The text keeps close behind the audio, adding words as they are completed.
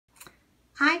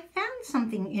I found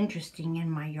something interesting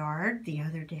in my yard the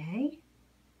other day.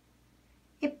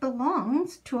 It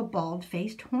belongs to a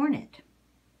bald-faced hornet.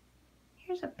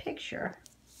 Here's a picture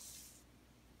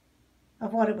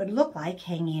of what it would look like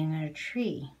hanging in a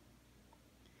tree.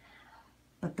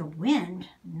 But the wind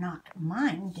knocked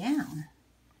mine down.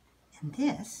 And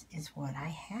this is what I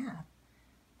have.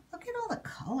 Look at all the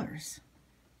colors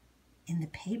in the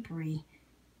papery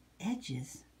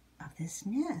edges of this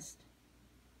nest.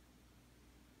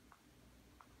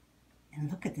 And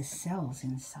look at the cells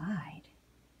inside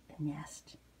the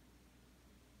nest.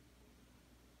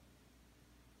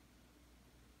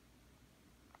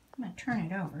 I'm going to turn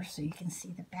it over so you can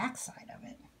see the back side of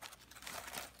it.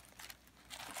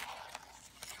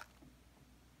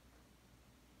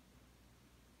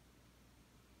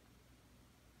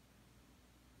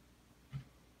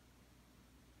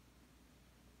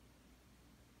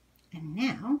 And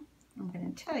now I'm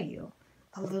going to tell you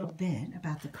a little bit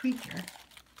about the creature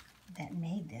that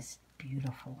made this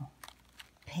beautiful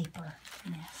paper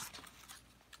nest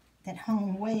that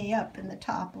hung way up in the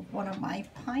top of one of my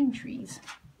pine trees.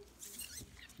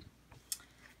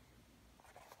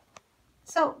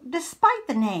 So, despite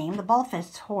the name, the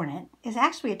bald-faced hornet is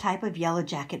actually a type of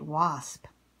yellow-jacket wasp.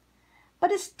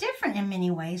 But it's different in many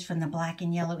ways from the black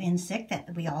and yellow insect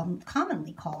that we all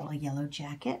commonly call a yellow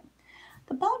jacket.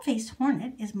 The bald-faced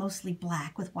hornet is mostly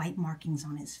black with white markings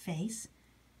on its face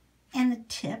and the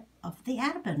tip of the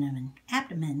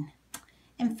abdomen.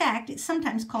 In fact, it's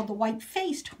sometimes called the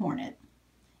white-faced hornet.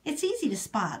 It's easy to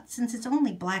spot since it's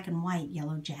only black and white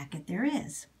yellow jacket there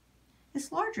is.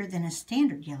 It's larger than a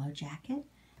standard yellow jacket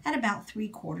at about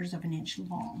 3/4 of an inch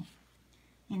long.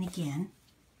 And again,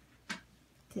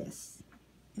 this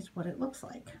is what it looks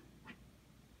like.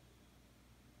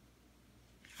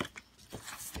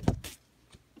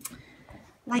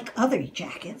 Like other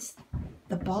jackets,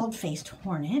 the bald-faced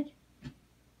hornet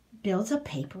builds a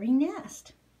papery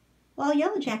nest. While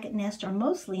yellow jacket nests are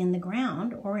mostly in the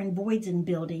ground or in voids in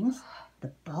buildings,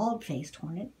 the bald-faced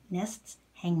hornet nests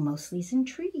hang mostly in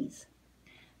trees,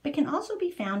 but can also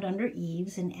be found under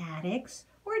eaves in attics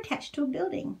or attached to a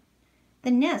building.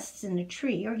 The nests in the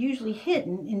tree are usually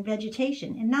hidden in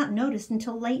vegetation and not noticed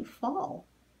until late fall,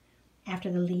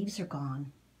 after the leaves are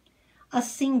gone. A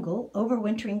single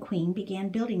overwintering queen began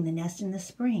building the nest in the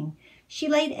spring. She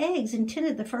laid eggs and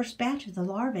tended the first batch of the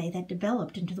larvae that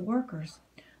developed into the workers.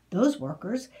 Those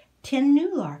workers tend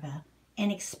new larvae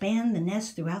and expand the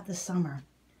nest throughout the summer.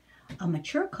 A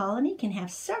mature colony can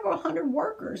have several hundred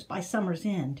workers by summer's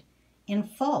end. In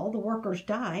fall, the workers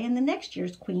die and the next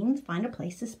year's queens find a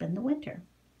place to spend the winter.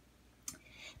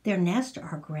 Their nests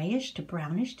are grayish to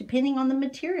brownish depending on the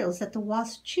materials that the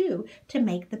wasps chew to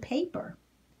make the paper.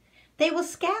 They will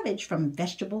scavenge from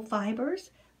vegetable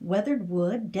fibers, weathered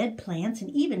wood, dead plants,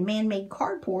 and even man-made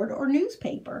cardboard or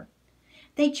newspaper.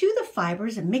 They chew the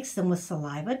fibers and mix them with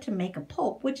saliva to make a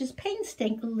pulp, which is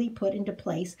painstakingly put into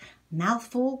place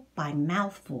mouthful by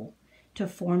mouthful to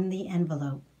form the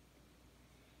envelope.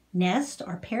 Nests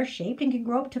are pear-shaped and can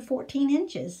grow up to 14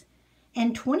 inches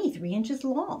and 23 inches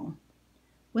long,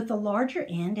 with a larger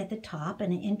end at the top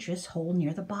and an entrance hole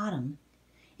near the bottom.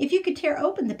 If you could tear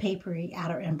open the papery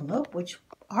outer envelope, which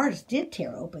ours did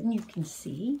tear open, you can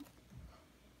see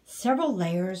several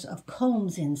layers of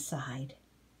combs inside.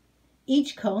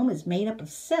 Each comb is made up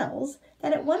of cells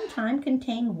that at one time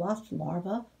contained wasp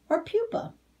larvae or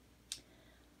pupa.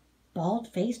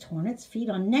 Bald-faced hornets feed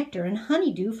on nectar and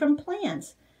honeydew from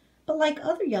plants, but like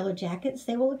other yellow jackets,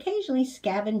 they will occasionally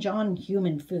scavenge on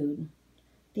human food.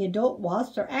 The adult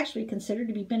wasps are actually considered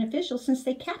to be beneficial since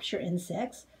they capture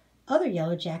insects, other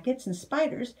yellow jackets, and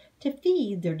spiders to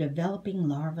feed their developing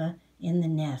larvae in the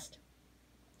nest.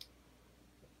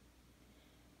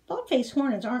 Bald-faced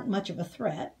hornets aren't much of a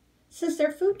threat, since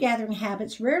their food-gathering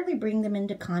habits rarely bring them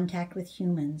into contact with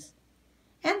humans.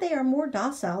 And they are more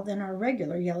docile than our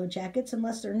regular yellow jackets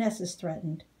unless their nest is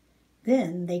threatened.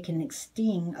 Then they can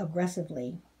sting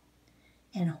aggressively.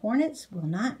 And hornets will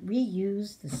not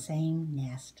reuse the same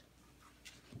nest.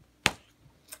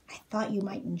 I thought you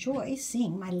might enjoy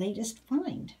seeing my latest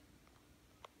find.